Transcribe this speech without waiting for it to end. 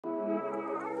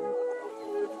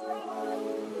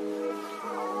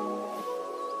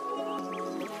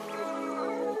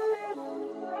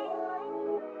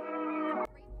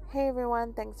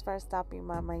everyone, thanks for stopping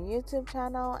by my YouTube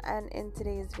channel, and in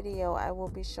today's video I will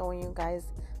be showing you guys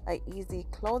an easy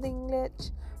clothing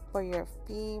glitch for your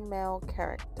female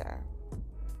character.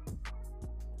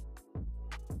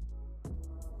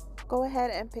 Go ahead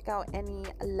and pick out any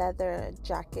leather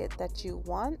jacket that you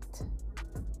want.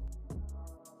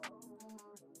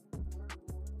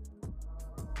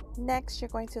 Next, you're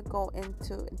going to go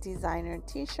into designer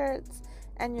t-shirts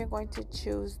and you're going to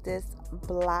choose this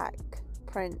black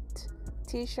print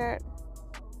t-shirt.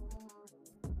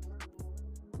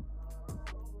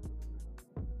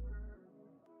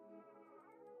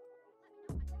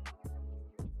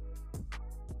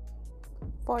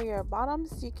 For your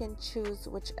bottoms, you can choose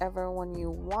whichever one you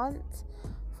want.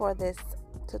 For this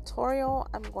tutorial,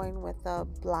 I'm going with a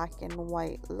black and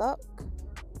white look.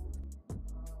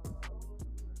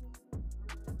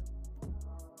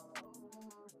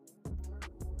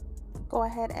 Go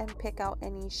ahead and pick out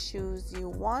any shoes you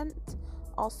want.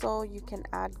 Also, you can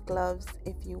add gloves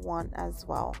if you want as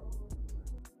well.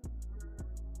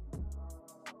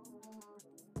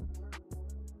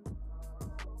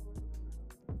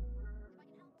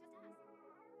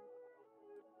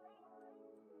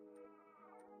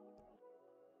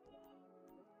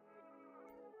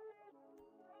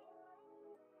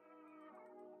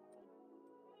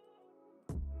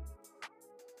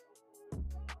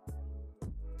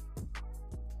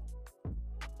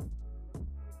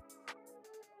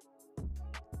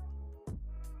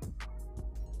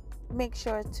 Make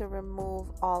sure to remove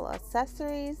all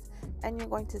accessories, and you're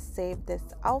going to save this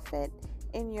outfit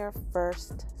in your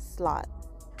first slot.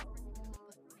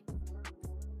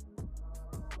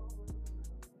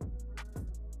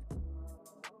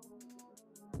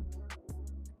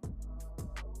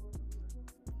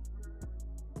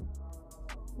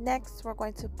 Next, we're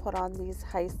going to put on these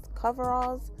heist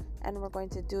coveralls and we're going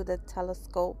to do the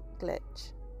telescope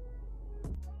glitch.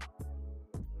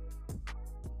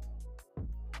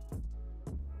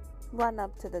 Run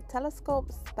up to the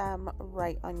telescope, spam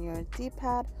right on your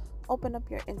D-pad, open up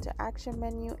your interaction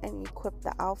menu and equip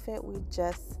the outfit we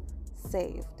just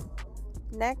saved.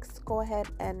 Next, go ahead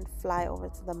and fly over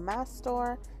to the mask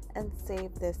store and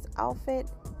save this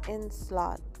outfit in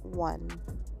slot 1.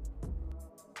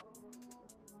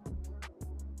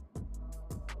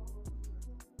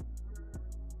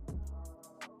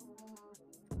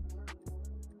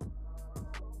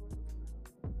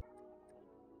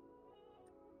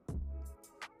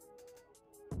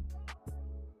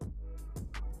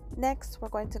 Next, we're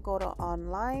going to go to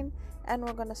online and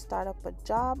we're going to start up a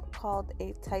job called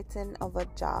a Titan of a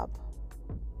job.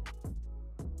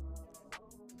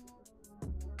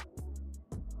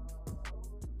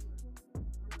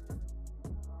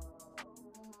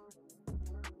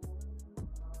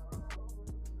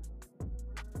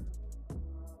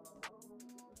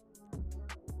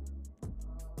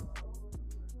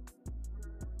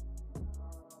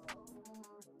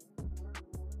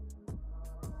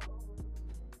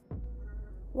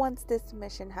 Once this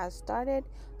mission has started,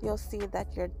 you'll see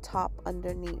that your top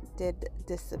underneath did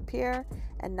disappear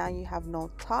and now you have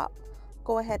no top.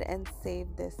 Go ahead and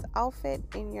save this outfit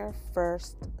in your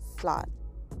first slot.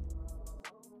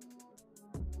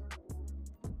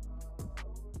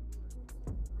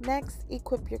 Next,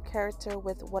 equip your character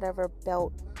with whatever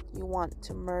belt you want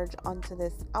to merge onto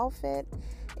this outfit.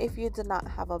 If you do not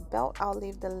have a belt, I'll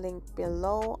leave the link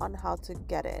below on how to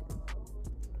get it.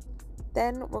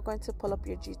 Then we're going to pull up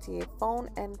your GTA phone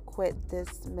and quit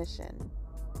this mission.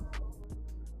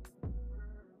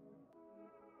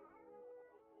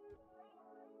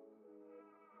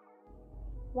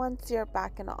 Once you're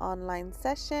back in an online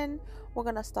session, we're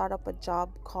going to start up a job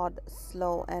called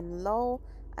Slow and Low.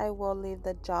 I will leave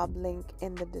the job link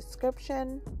in the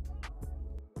description.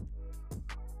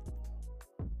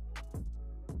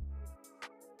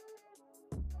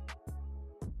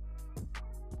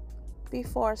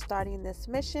 Before starting this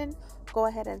mission, go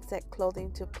ahead and set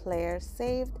clothing to player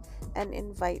saved and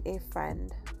invite a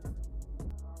friend.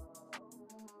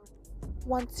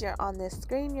 Once you're on this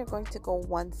screen, you're going to go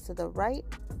once to the right.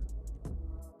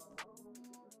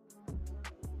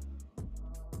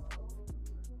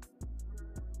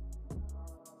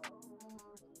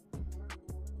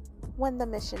 When the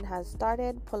mission has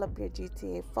started, pull up your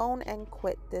GTA phone and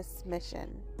quit this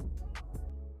mission.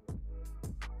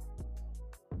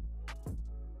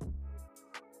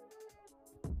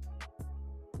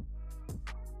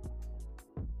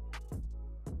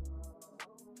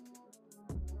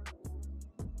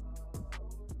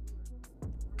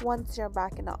 Once you're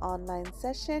back in an online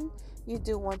session, you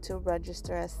do want to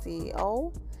register as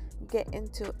CEO, get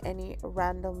into any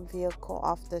random vehicle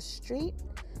off the street.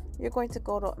 you're going to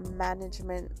go to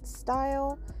management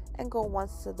style and go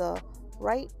once to the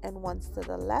right and once to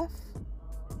the left,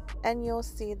 and you'll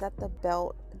see that the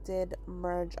belt did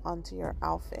merge onto your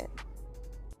outfit.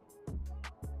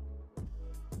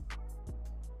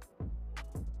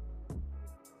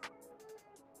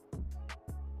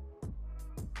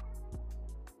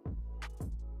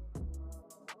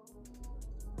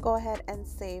 Go ahead and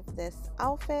save this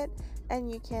outfit,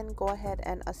 and you can go ahead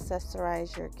and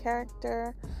accessorize your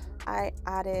character. I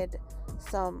added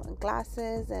some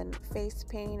glasses and face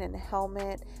paint and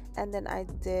helmet, and then I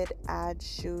did add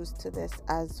shoes to this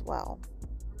as well.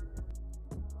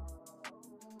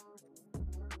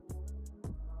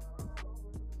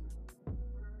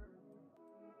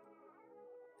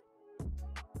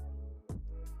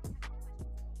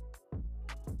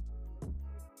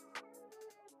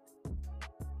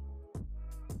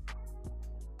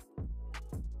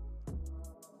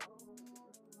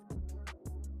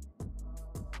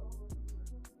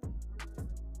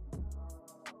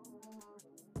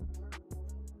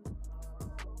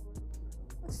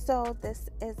 So this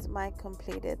is my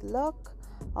completed look,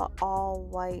 an all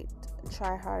white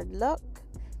try hard look.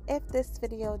 If this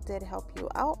video did help you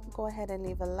out, go ahead and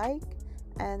leave a like,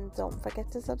 and don't forget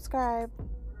to subscribe.